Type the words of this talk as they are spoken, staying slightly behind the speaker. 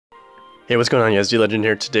Hey, what's going on, guys? DLegend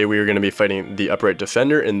here. Today we are going to be fighting the Upright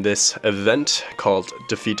Defender in this event called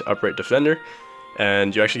Defeat Upright Defender.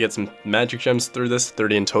 And you actually get some magic gems through this,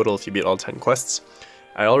 30 in total if you beat all 10 quests.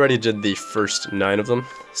 I already did the first 9 of them,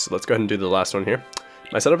 so let's go ahead and do the last one here.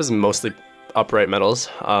 My setup is mostly upright metals,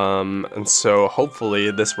 and so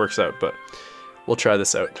hopefully this works out, but we'll try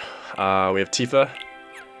this out. We have Tifa,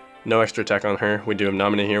 no extra attack on her. We do have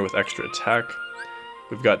Nominee here with extra attack.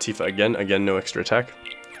 We've got Tifa again, no extra attack.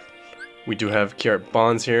 We do have Kiart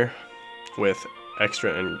Bonds here with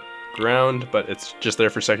extra and ground, but it's just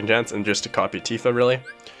there for second chance and just to copy Tifa, really. And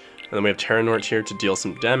then we have Terranort here to deal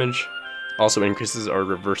some damage. Also increases our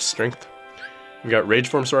reverse strength. We've got Rage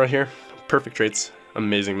Form Sora here, perfect traits,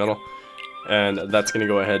 amazing metal. And that's going to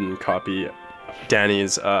go ahead and copy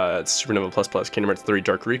Danny's Supernova ++ Kingdom Hearts 3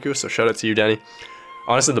 Dark Riku, so shout out to you, Danny.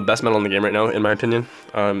 Honestly, the best metal in the game right now, in my opinion.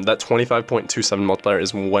 That 25.27 multiplier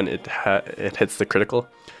is when it hits the critical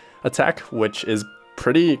attack, which is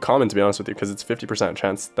pretty common, to be honest with you, because it's 50%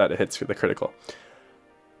 chance that it hits the critical.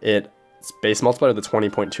 Its base multiplier, the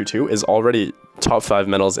 20.22, is already top 5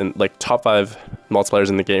 metals in, like, top 5 multipliers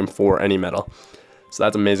in the game for any metal. So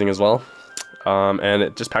that's amazing as well. And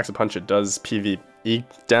it just packs a punch. It does PvE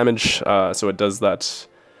damage, so it does that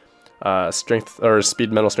strength or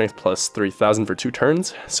speed metal strength plus 3000 for 2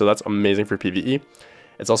 turns. So that's amazing for PvE.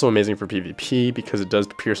 It's also amazing for PvP because it does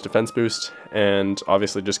Pierce Defense boost, and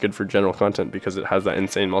obviously just good for general content because it has that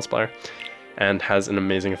insane multiplier and has an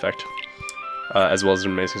amazing effect, as well as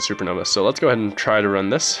an amazing supernova. So let's go ahead and try to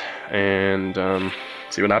run this and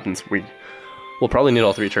see what happens. We'll probably need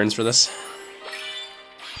all 3 turns for this.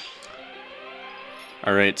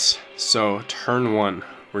 Alright, so turn 1,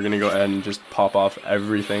 we're going to go ahead and just pop off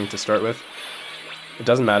everything to start with. It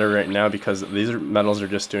doesn't matter right now because these metals are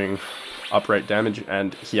just doing upright damage,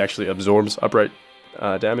 and he actually absorbs upright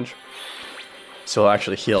damage. So he'll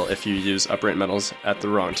actually heal if you use upright metals at the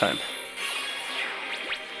wrong time.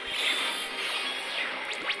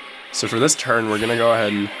 So for this turn, we're going to go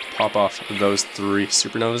ahead and pop off those 3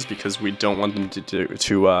 supernovas because we don't want them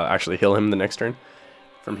to actually heal him the next turn.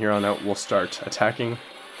 From here on out, we'll start attacking.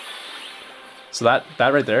 So that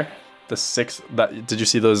right there, the 6, did you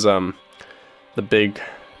see those, the big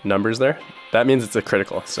numbers there? That means it's a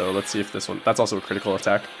critical. So let's see if this one, that's also a critical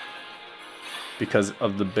attack. Because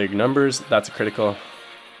of the big numbers, that's a critical.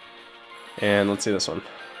 And let's see this one.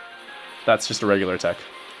 That's just a regular attack.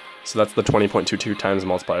 So that's the 20.22 times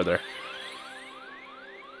multiplier there.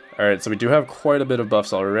 Alright, so we do have quite a bit of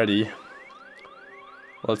buffs already.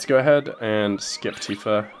 Let's go ahead and skip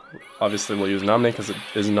Tifa. Obviously we'll use Nominee because it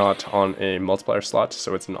is not on a multiplier slot,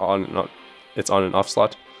 so it's on an off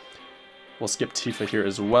slot. We'll skip Tifa here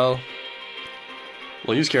as well.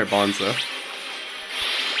 We'll use Kiart Bonds though,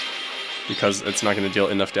 because it's not going to deal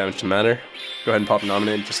enough damage to matter. Go ahead and pop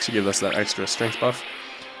Nominate just to give us that extra strength buff.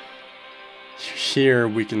 Here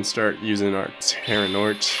we can start using our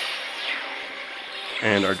Terranort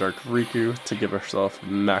and our Dark Riku to give ourselves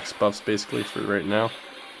max buffs basically for right now.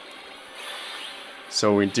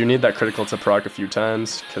 So we do need that critical to proc a few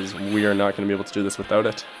times because we are not going to be able to do this without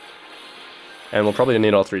it. And we'll probably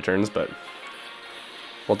need all 3 turns, but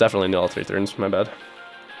we'll definitely need all 3 turns, my bad.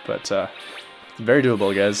 But very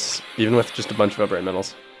doable, guys, even with just a bunch of upright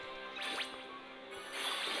metals.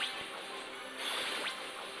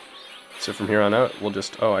 So from here on out, we'll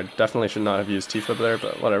just, oh, I definitely should not have used Tifa there,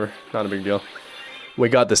 but whatever, not a big deal. We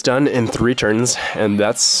got this done in 3 turns, and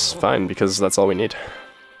that's fine because that's all we need.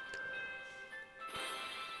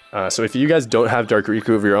 So if you guys don't have Dark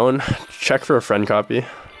Riku of your own, check for a friend copy.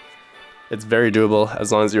 It's very doable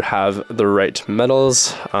as long as you have the right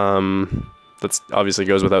metals. That obviously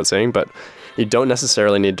goes without saying, but you don't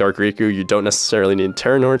necessarily need Dark Riku, you don't necessarily need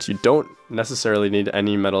Terranort, you don't necessarily need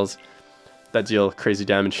any metals that deal crazy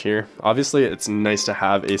damage here. Obviously, it's nice to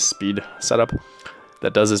have a speed setup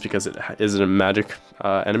that does this because it is a magic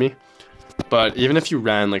enemy. But even if you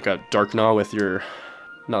ran like a Dark Gnaw with your,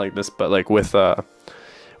 not like this, but like with the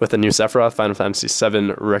new Sephiroth, Final Fantasy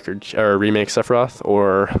VII remake Sephiroth,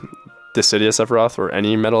 or Dissidia Sephiroth, or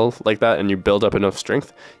any metal like that, and you build up enough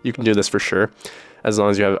strength, you can do this for sure, as long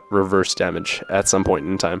as you have reverse damage at some point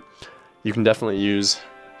in time. You can definitely use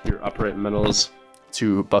your upright metals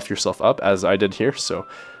to buff yourself up, as I did here, so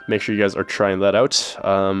make sure you guys are trying that out.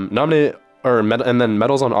 Nominate, and then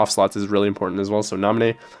metals on off slots is really important as well, so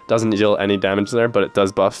Nominate doesn't deal any damage there, but it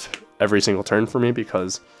does buff every single turn for me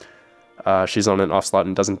because she's on an off slot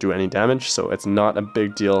and doesn't do any damage, so it's not a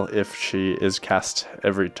big deal if she is cast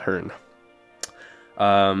every turn.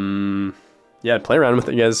 Yeah, play around with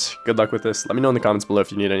it, guys. Good luck with this. Let me know in the comments below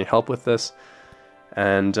if you need any help with this.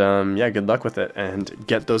 And yeah, good luck with it, and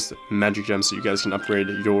get those magic gems so you guys can upgrade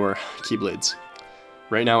your Keyblades.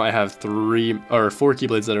 Right now I have 4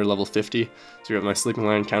 Keyblades that are level 50. So you have my Sleeping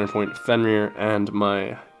Lion, Counterpoint, Fenrir, and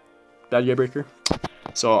my Bad Guy Breaker.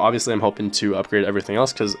 So obviously I'm hoping to upgrade everything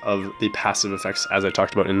else because of the passive effects, as I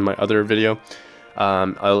talked about in my other video.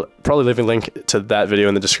 I'll probably leave a link to that video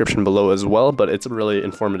in the description below as well, but it's a really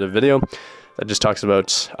informative video that just talks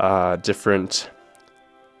about different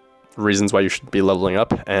reasons why you should be leveling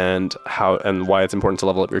up and why it's important to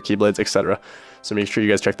level up your Keyblades, etc. So make sure you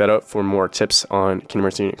guys check that out for more tips on Kingdom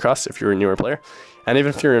Hearts Union Cross if you're a newer player, and even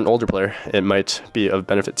if you're an older player, it might be of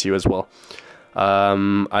benefit to you as well.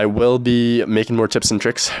 I will be making more tips and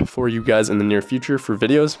tricks for you guys in the near future for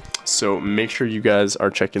videos, so make sure you guys are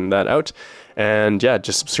checking that out. And yeah,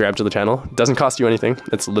 just subscribe to the channel. It doesn't cost you anything.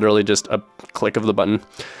 It's literally just a click of the button.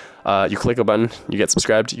 You click a button, you get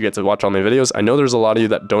subscribed, you get to watch all my videos. I know there's a lot of you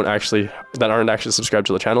that aren't actually subscribed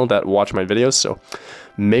to the channel that watch my videos, so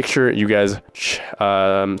make sure you guys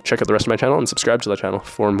check out the rest of my channel and subscribe to the channel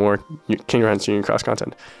for more Kingdom Hearts Union Cross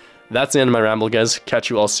content. That's the end of my ramble, guys. Catch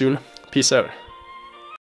you all soon. Peace out.